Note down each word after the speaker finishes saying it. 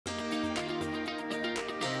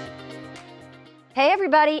Hey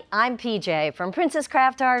everybody, I'm PJ from Princess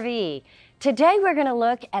Craft RV. Today we're going to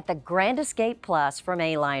look at the Grand Escape Plus from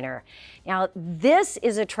Aliner. Now this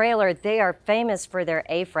is a trailer, they are famous for their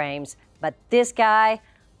A-frames, but this guy,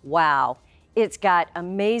 wow. It's got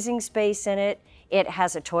amazing space in it, it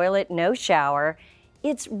has a toilet, no shower,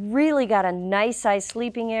 it's really got a nice size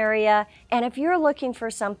sleeping area, and if you're looking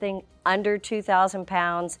for something under 2,000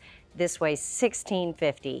 pounds, this weighs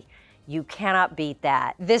 $1,650. You cannot beat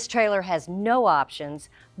that. This trailer has no options,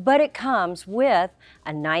 but it comes with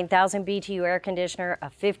a 9,000 BTU air conditioner, a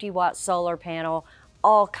 50-watt solar panel,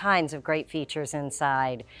 all kinds of great features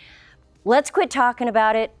inside. Let's quit talking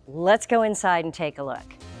about it. Let's go inside and take a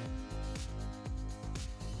look.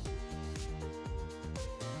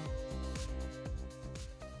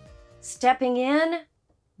 Stepping in,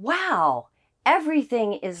 wow,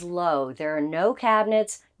 everything is low. There are no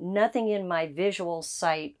cabinets, nothing in my visual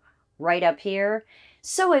sight right up here,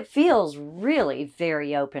 so it feels really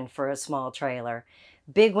very open for a small trailer.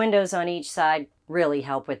 Big windows on each side really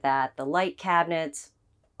help with that. The light cabinets,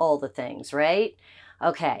 all the things, right?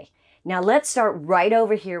 Okay, now let's start right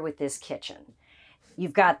over here with this kitchen.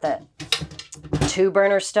 You've got the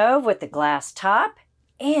 2-burner stove with the glass top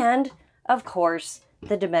and, of course,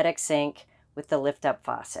 the Dometic sink with the lift-up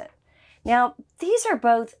faucet. Now, these are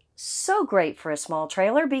both so great for a small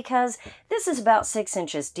trailer because this is about 6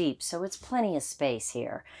 inches deep, so it's plenty of space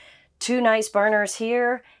here. 2 nice burners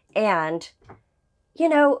here, and, you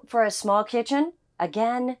know, for a small kitchen,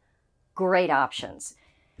 again, great options.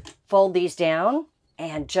 Fold these down,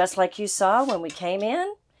 and just like you saw when we came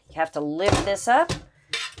in, you have to lift this up,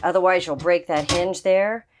 otherwise you'll break that hinge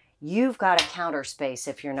there. You've got a counter space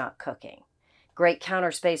if you're not cooking. Great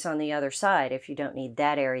counter space on the other side if you don't need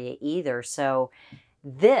that area either, so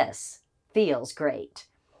this feels great.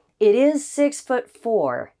 It is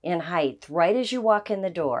 6'4" in height right as you walk in the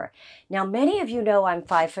door. Now, many of you know I'm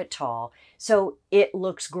 5 foot tall, so it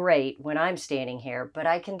looks great when I'm standing here, but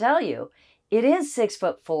I can tell you, it is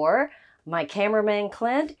 6'4". My cameraman,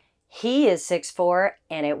 Clint, he is 6'4",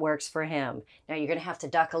 and it works for him. Now, you're gonna have to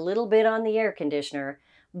duck a little bit on the air conditioner,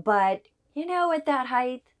 but you know, at that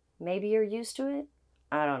height, maybe you're used to it?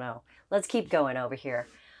 I don't know. Let's keep going over here.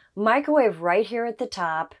 Microwave right here at the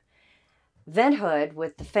top, vent hood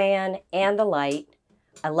with the fan and the light.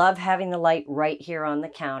 I love having the light right here on the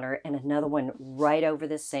counter and another one right over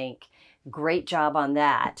the sink. Great job on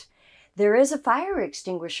that. There is a fire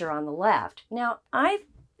extinguisher on the left. Now, I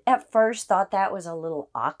at first thought that was a little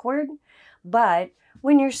awkward, but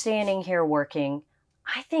when you're standing here working,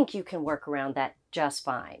 I think you can work around that just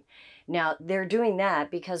fine. Now, they're doing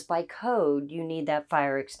that because by code, you need that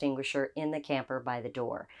fire extinguisher in the camper by the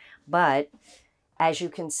door. But as you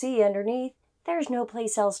can see underneath, there's no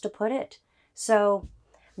place else to put it. So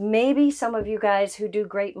maybe some of you guys who do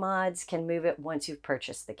great mods can move it once you've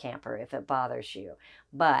purchased the camper if it bothers you.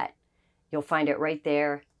 But you'll find it right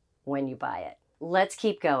there when you buy it. Let's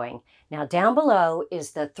keep going. Now, down below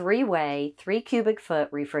is the 3-way, 3 cubic foot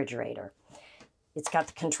refrigerator. It's got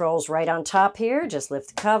the controls right on top here. Just lift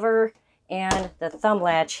the cover and the thumb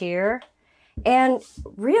latch here. And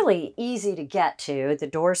really easy to get to. The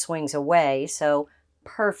door swings away, so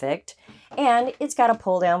perfect. And it's got a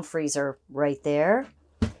pull-down freezer right there.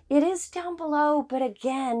 It is down below, but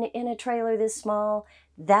again, in a trailer this small,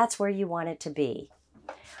 that's where you want it to be.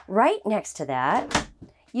 Right next to that,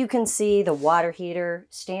 you can see the water heater,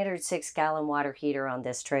 standard 6-gallon water heater on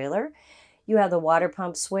this trailer. You have the water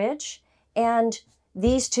pump switch. And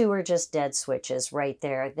these two are just dead switches right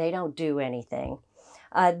there. They don't do anything.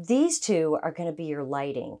 These two are going to be your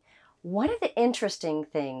lighting. One of the interesting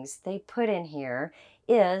things they put in here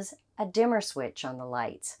is a dimmer switch on the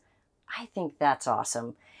lights. I think that's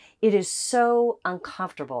awesome. It is so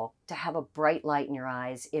uncomfortable to have a bright light in your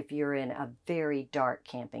eyes if you're in a very dark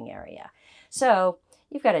camping area. So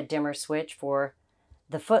you've got a dimmer switch for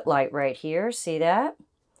the footlight right here. See that?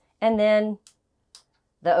 And then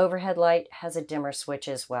the overhead light has a dimmer switch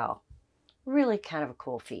as well. Really kind of a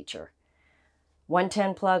cool feature.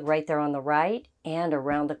 110 plug right there on the right, and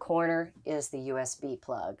around the corner is the USB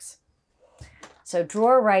plugs. So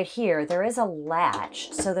drawer right here, there is a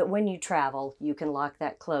latch so that when you travel, you can lock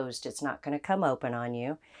that closed. It's not going to come open on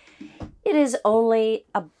you. It is only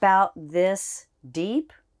about this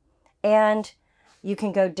deep, and you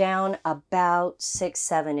can go down about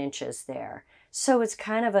 6-7 inches there. So it's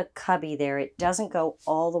kind of a cubby there. It doesn't go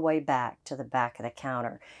all the way back to the back of the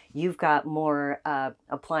counter. You've got more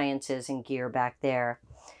appliances and gear back there.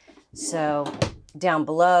 So down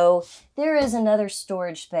below, there is another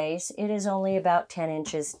storage space. It is only about 10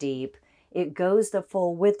 inches deep. It goes the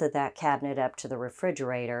full width of that cabinet up to the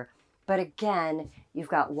refrigerator. but again, you've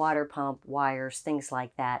got water pump, wires, things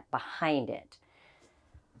like that behind it.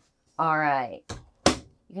 All right,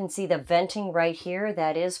 you can see the venting right here.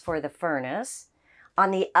 That is for the furnace.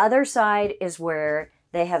 On the other side is where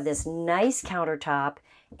they have this nice countertop,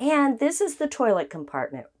 and this is the toilet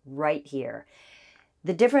compartment right here.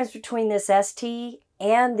 The difference between this ST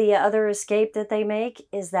and the other Escape that they make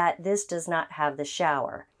is that this does not have the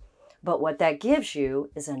shower. But what that gives you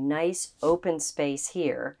is a nice open space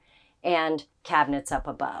here and cabinets up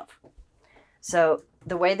above. So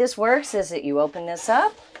the way this works is that you open this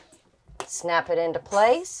up, snap it into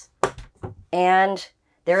place, and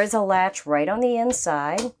there is a latch right on the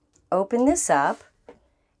inside. Open this up,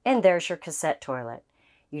 and there's your cassette toilet.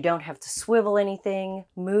 You don't have to swivel anything,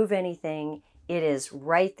 move anything. It is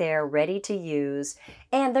right there, ready to use.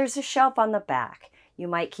 And there's a shelf on the back. You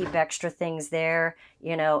might keep extra things there.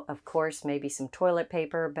 You know, of course, maybe some toilet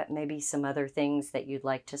paper, but maybe some other things that you'd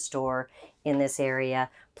like to store in this area.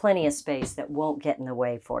 Plenty of space that won't get in the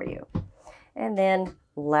way for you. And then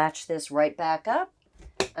latch this right back up,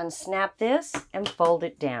 unsnap this, and fold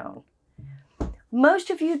it down. Most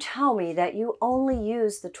of you tell me that you only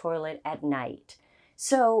use the toilet at night.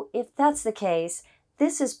 So if that's the case,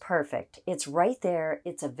 this is perfect. It's right there.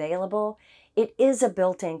 It's available. It is a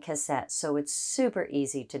built-in cassette, so it's super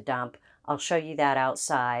easy to dump. I'll show you that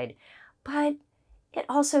outside. But it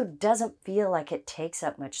also doesn't feel like it takes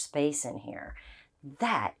up much space in here.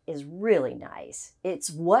 That is really nice. It's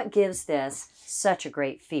what gives this such a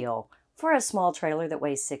great feel for a small trailer that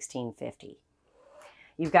weighs 1650.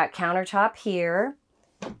 You've got countertop here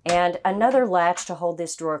and another latch to hold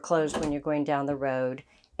this drawer closed when you're going down the road.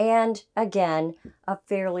 And again, a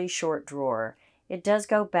fairly short drawer. It does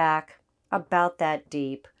go back about that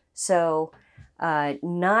deep, so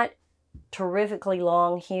not terrifically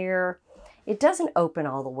long here. It doesn't open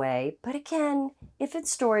all the way, but again, if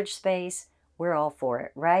it's storage space, we're all for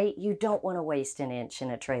it, right? You don't want to waste an inch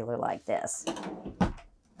in a trailer like this.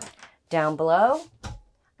 Down below,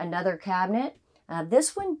 another cabinet.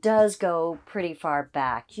 This one does go pretty far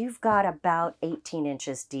back. You've got about 18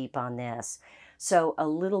 inches deep on this, so a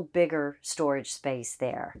little bigger storage space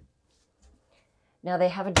there. Now they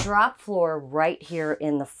have a drop floor right here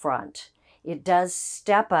in the front. It does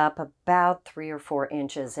step up about 3 or 4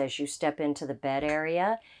 inches as you step into the bed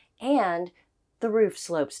area, and the roof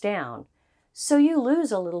slopes down. So you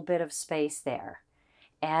lose a little bit of space there.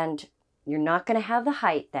 And you're not going to have the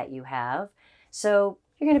height that you have, so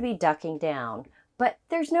you're going to be ducking down. But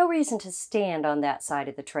there's no reason to stand on that side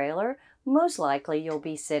of the trailer. Most likely you'll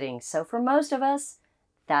be sitting. So for most of us,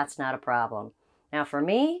 that's not a problem. Now for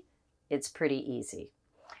me, it's pretty easy.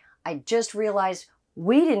 I just realized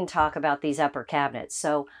we didn't talk about these upper cabinets,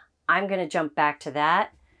 so I'm going to jump back to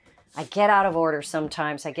that. I get out of order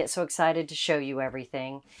sometimes. I get so excited to show you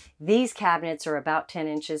everything. These cabinets are about 10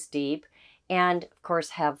 inches deep and, of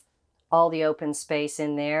course, have all the open space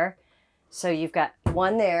in there. So you've got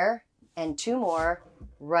one there and 2 more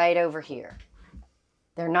right over here.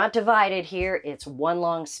 They're not divided here. It's one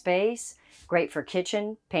long space. Great for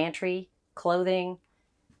kitchen, pantry, clothing,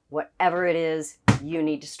 whatever it is you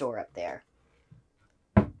need to store up there.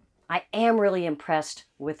 I am really impressed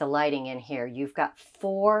with the lighting in here. You've got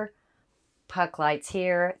 4 puck lights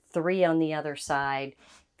here, 3 on the other side.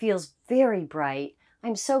 Feels very bright.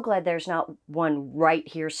 I'm so glad there's not one right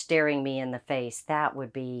here staring me in the face. That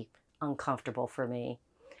would be uncomfortable for me.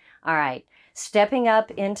 All right, stepping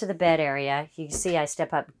up into the bed area, you can see I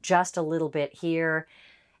step up just a little bit here,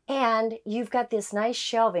 and you've got this nice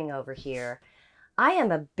shelving over here. I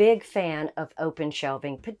am a big fan of open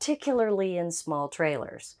shelving, particularly in small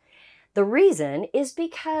trailers. The reason is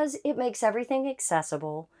because it makes everything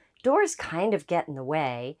accessible. Doors kind of get in the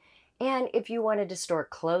way, and if you wanted to store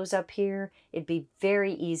clothes up here, it'd be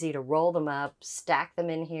very easy to roll them up, stack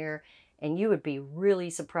them in here, and you would be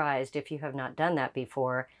really surprised if you have not done that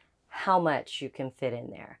before, how much you can fit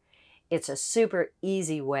in there. It's a super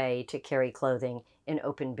easy way to carry clothing in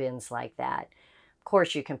open bins like that. Of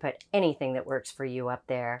course, you can put anything that works for you up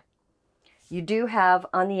there. You do have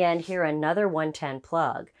on the end here another 110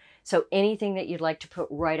 plug. So anything that you'd like to put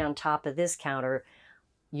right on top of this counter,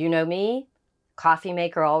 you know me, coffee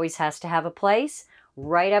maker always has to have a place.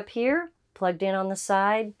 Right up here, plugged in on the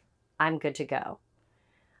side, I'm good to go.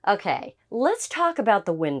 Okay, let's talk about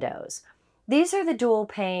the windows. These are the dual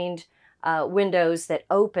paned windows that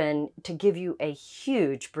open to give you a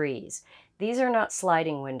huge breeze. These are not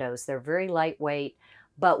sliding windows. They're very lightweight,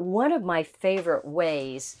 but one of my favorite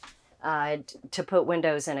ways to put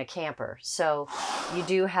windows in a camper. So you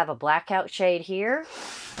do have a blackout shade here.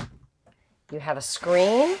 You have a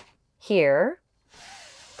screen here.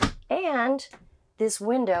 And this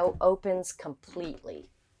window opens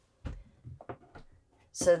completely.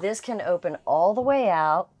 So this can open all the way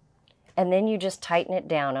out, and then you just tighten it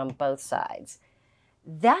down on both sides.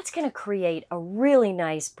 That's going to create a really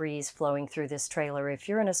nice breeze flowing through this trailer if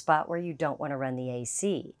you're in a spot where you don't want to run the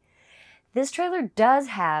AC. This trailer does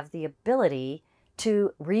have the ability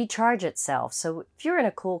to recharge itself. So if you're in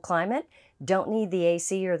a cool climate, don't need the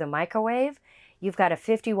AC or the microwave, you've got a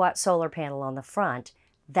 50-watt solar panel on the front.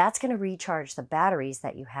 That's going to recharge the batteries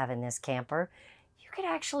that you have in this camper. You could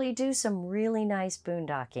actually do some really nice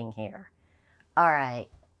boondocking here. All right,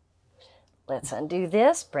 let's undo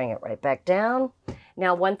this, bring it right back down.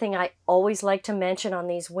 Now, one thing I always like to mention on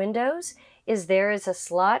these windows is there is a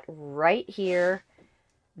slot right here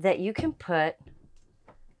that you can put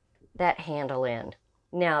that handle in.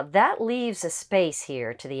 Now, that leaves a space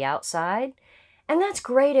here to the outside, and that's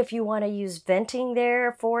great if you want to use venting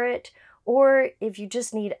there for it, or if you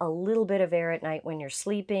just need a little bit of air at night when you're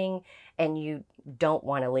sleeping and you don't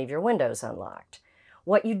want to leave your windows unlocked.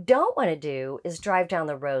 What you don't want to do is drive down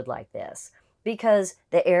the road like this, because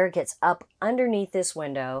the air gets up underneath this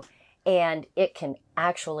window and it can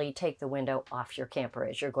actually take the window off your camper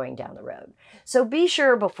as you're going down the road. So be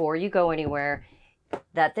sure before you go anywhere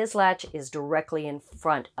that this latch is directly in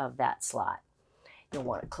front of that slot. You'll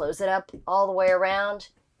want to close it up all the way around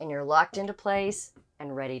and you're locked into place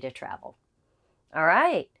and ready to travel. All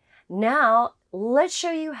right, now let's show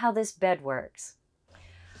you how this bed works.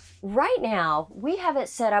 Right now, we have it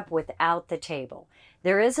set up without the table.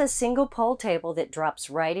 There is a single pole table that drops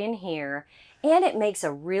right in here, and it makes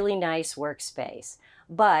a really nice workspace,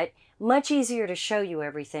 but much easier to show you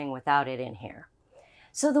everything without it in here.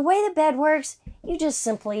 So the way the bed works, you just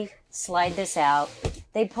simply slide this out.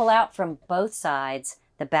 They pull out from both sides,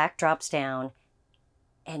 the back drops down,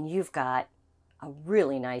 and you've got a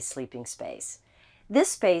really nice sleeping space.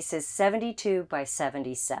 This space is 72 by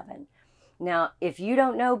 77. Now, if you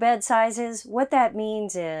don't know bed sizes, what that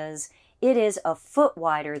means is it is a foot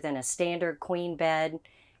wider than a standard queen bed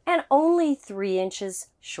and only 3 inches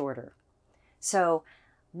shorter. So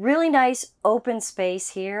really nice open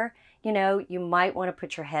space here. You know, you might want to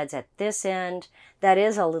put your heads at this end. That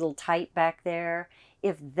is a little tight back there.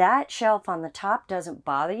 If that shelf on the top doesn't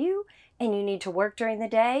bother you and you need to work during the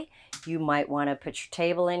day, you might want to put your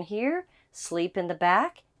table in here, sleep in the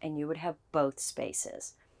back, and you would have both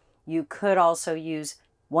spaces. You could also use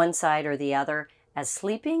one side or the other as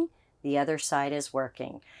sleeping, the other side is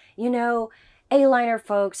working. You know, Aliner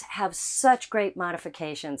folks have such great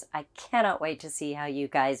modifications. I cannot wait to see how you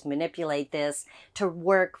guys manipulate this to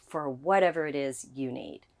work for whatever it is you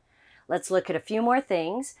need. Let's look at a few more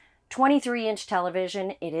things. 23-inch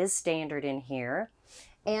television, it is standard in here.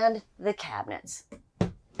 And the cabinets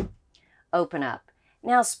open up.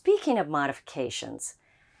 Now, speaking of modifications,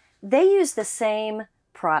 they use the same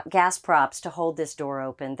gas props to hold this door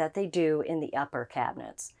open that they do in the upper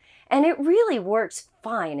cabinets. And it really works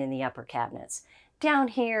fine in the upper cabinets. Down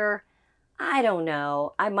here, I don't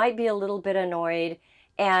know, I might be a little bit annoyed,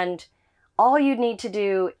 and all you need to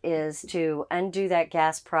do is to undo that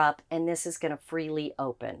gas prop and this is going to freely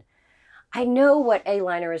open. I know what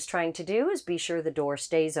Aliner is trying to do is be sure the door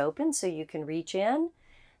stays open so you can reach in.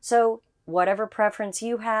 So whatever preference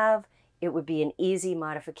you have, it would be an easy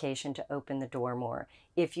modification to open the door more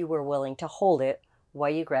if you were willing to hold it while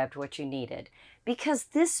you grabbed what you needed. Because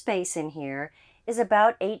this space in here is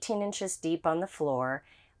about 18 inches deep on the floor,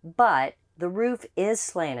 but the roof is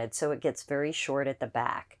slanted so it gets very short at the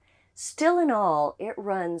back. Still in all, it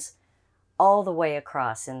runs all the way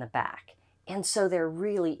across in the back. And so there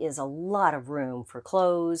really is a lot of room for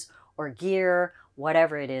clothes or gear,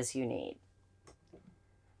 whatever it is you need.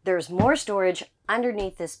 There's more storage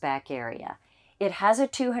underneath this back area. It has a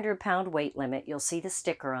 200-pound weight limit. You'll see the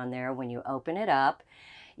sticker on there when you open it up.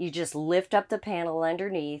 You just lift up the panel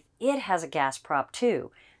underneath. It has a gas prop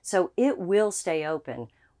too, so it will stay open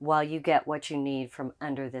while you get what you need from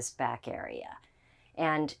under this back area.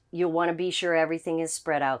 And you'll want to be sure everything is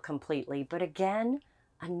spread out completely, but again,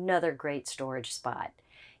 another great storage spot.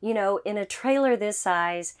 You know, in a trailer this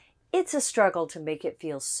size, it's a struggle to make it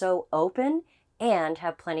feel so open and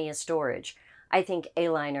have plenty of storage. I think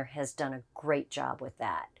Aliner has done a great job with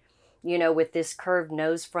that. You know, with this curved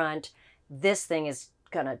nose front, this thing is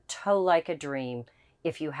gonna tow like a dream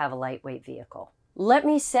if you have a lightweight vehicle. Let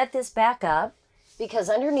me set this back up because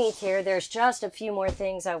underneath here, there's just a few more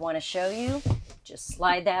things I want to show you. Just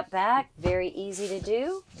slide that back, very easy to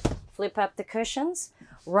do. Flip up the cushions.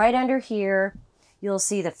 Right under here, you'll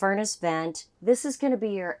see the furnace vent. This is going to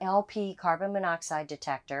be your LP carbon monoxide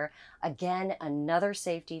detector. Again, another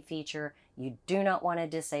safety feature. You do not want to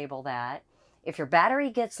disable that. If your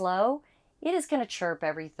battery gets low, it is going to chirp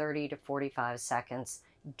every 30 to 45 seconds,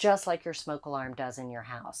 just like your smoke alarm does in your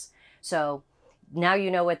house. So now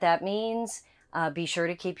you know what that means. Be sure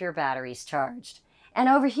to keep your batteries charged. And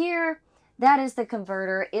over here, that is the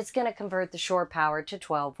converter. It's going to convert the shore power to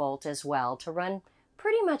 12 volt as well to run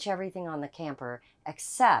pretty much everything on the camper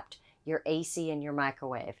except your AC and your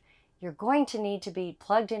microwave. You're going to need to be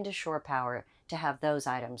plugged into shore power to have those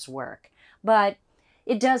items work. But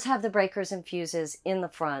it does have the breakers and fuses in the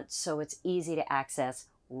front, so it's easy to access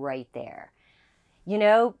right there. You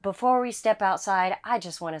know, before we step outside, I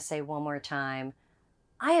just want to say one more time,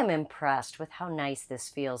 I am impressed with how nice this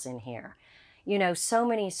feels in here. You know, so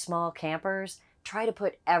many small campers try to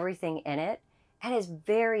put everything in it, and it's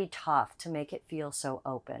very tough to make it feel so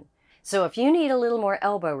open. So if you need a little more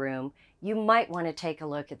elbow room, you might want to take a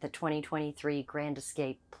look at the 2023 Grand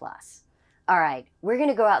Escape Plus. All right, we're going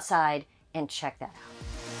to go outside and check that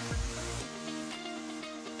out.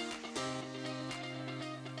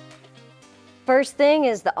 First thing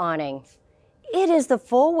is the awning. It is the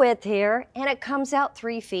full width here, and it comes out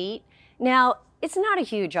 3 feet. Now, it's not a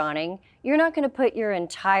huge awning. You're not going to put your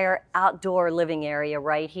entire outdoor living area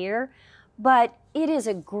right here, but it is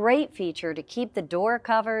a great feature to keep the door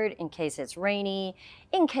covered in case it's rainy,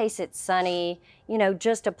 in case it's sunny, you know,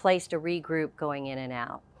 just a place to regroup going in and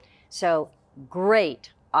out. So,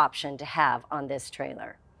 great option to have on this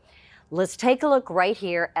trailer. Let's take a look right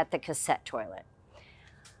here at the cassette toilet.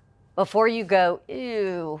 Before you go,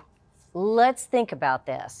 ew, let's think about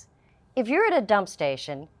this. If you're at a dump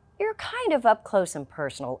station, you're kind of up close and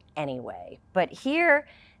personal anyway. But here,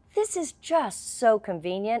 this is just so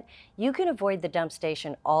convenient. You can avoid the dump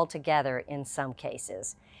station altogether in some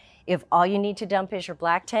cases. If all you need to dump is your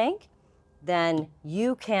black tank, then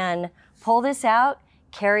you can pull this out,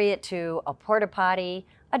 carry it to a porta potty,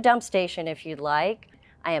 a dump station if you'd like.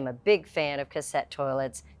 I am a big fan of cassette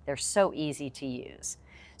toilets. They're so easy to use.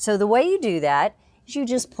 So the way you do that is you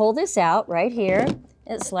just pull this out right here.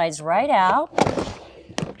 It slides right out.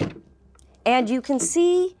 And you can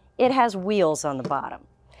see it has wheels on the bottom.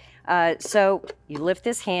 So you lift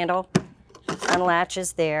this handle,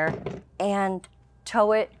 unlatches there, and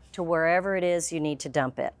tow it to wherever it is you need to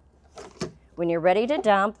dump it. When you're ready to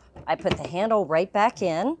dump, I put the handle right back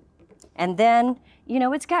in, and then, you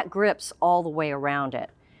know, it's got grips all the way around it.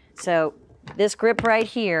 So this grip right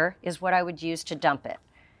here is what I would use to dump it.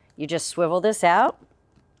 You just swivel this out.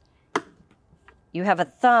 You have a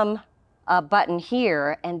thumb button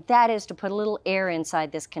here, and that is to put a little air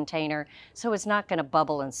inside this container so it's not going to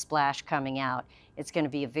bubble and splash coming out. It's going to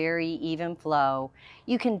be a very even flow.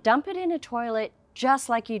 You can dump it in a toilet just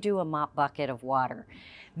like you do a mop bucket of water.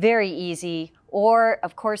 Very easy, or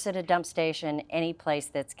of course at a dump station, any place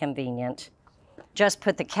that's convenient. Just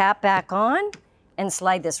put the cap back on and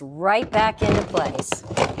slide this right back into place.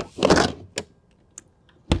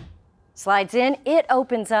 Slides in, it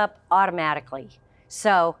opens up automatically.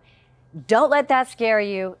 So don't let that scare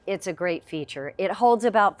you. It's a great feature. It holds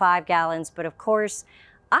about 5 gallons, but of course,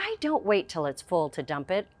 I don't wait till it's full to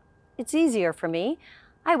dump it. It's easier for me.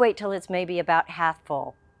 I wait till it's maybe about half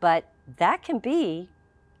full, but that can be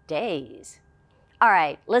days. All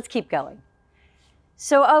right, let's keep going.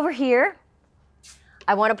 So over here,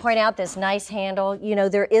 I want to point out this nice handle. You know,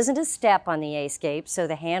 there isn't a step on the Escape, so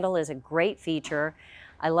the handle is a great feature.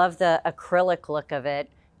 I love the acrylic look of it.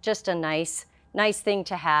 Just a nice thing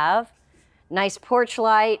to have. Nice porch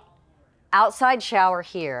light, outside shower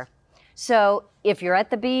here. So if you're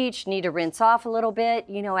at the beach, need to rinse off a little bit,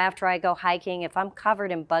 you know, after I go hiking, if I'm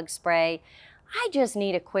covered in bug spray, I just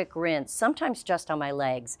need a quick rinse, sometimes just on my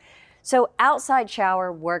legs. So outside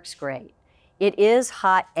shower works great. It is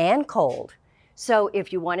hot and cold. So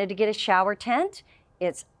if you wanted to get a shower tent,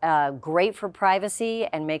 it's great for privacy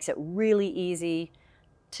and makes it really easy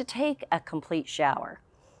to take a complete shower.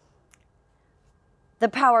 The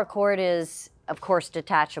power cord is, of course,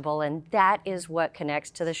 detachable, and that is what connects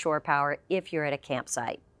to the shore power if you're at a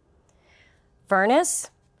campsite. Furnace,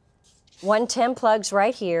 110 plugs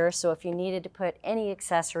right here, so if you needed to put any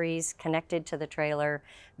accessories connected to the trailer,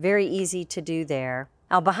 very easy to do there.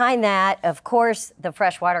 Now behind that, of course, the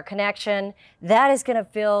freshwater connection. That is going to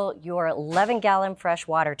fill your 11-gallon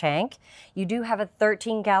freshwater tank. You do have a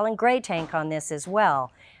 13-gallon gray tank on this as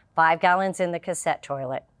well. 5 gallons in the cassette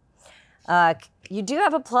toilet. You do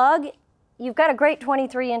have a plug. You've got a great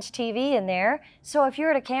 23-inch TV in there. So if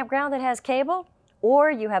you're at a campground that has cable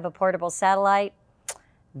or you have a portable satellite,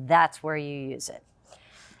 that's where you use it.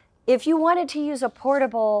 If you wanted to use a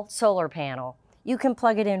portable solar panel, you can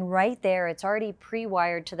plug it in right there. It's already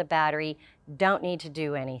pre-wired to the battery. Don't need to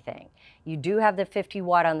do anything. You do have the 50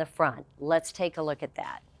 watt on the front. Let's take a look at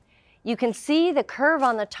that. You can see the curve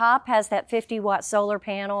on the top has that 50-watt solar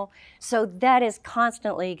panel, so that is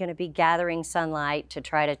constantly going to be gathering sunlight to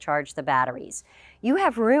try to charge the batteries. You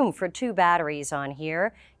have room for 2 batteries on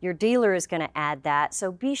here. Your dealer is going to add that,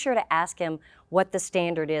 so be sure to ask him what the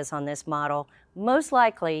standard is on this model. Most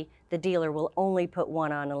likely, the dealer will only put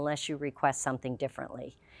 1 on unless you request something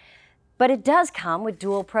differently. But it does come with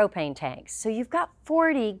dual propane tanks, so you've got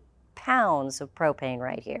 40 pounds of propane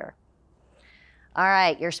right here. All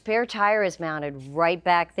right, your spare tire is mounted right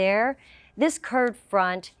back there. This curved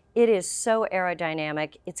front, it is so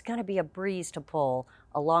aerodynamic, it's gonna be a breeze to pull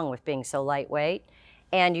along with being so lightweight.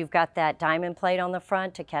 And you've got that diamond plate on the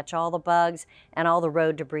front to catch all the bugs and all the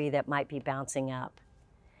road debris that might be bouncing up.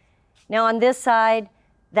 Now on this side,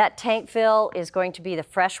 that tank fill is going to be the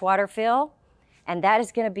freshwater fill, and that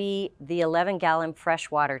is gonna be the 11-gallon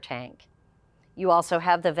freshwater tank. You also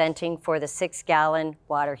have the venting for the 6-gallon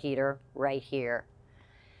water heater right here.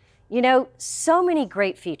 You know, so many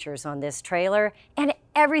great features on this trailer, and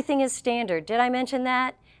everything is standard. Did I mention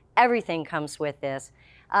that? Everything comes with this.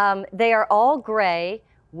 They are all gray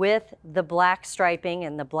with the black striping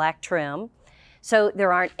and the black trim, so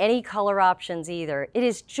there aren't any color options either. It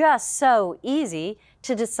is just so easy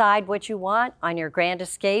to decide what you want on your Grand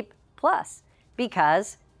Escape Plus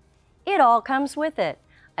because it all comes with it.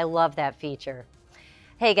 I love that feature.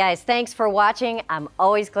 Hey guys, thanks for watching. I'm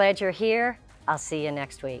always glad you're here. I'll see you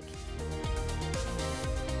next week.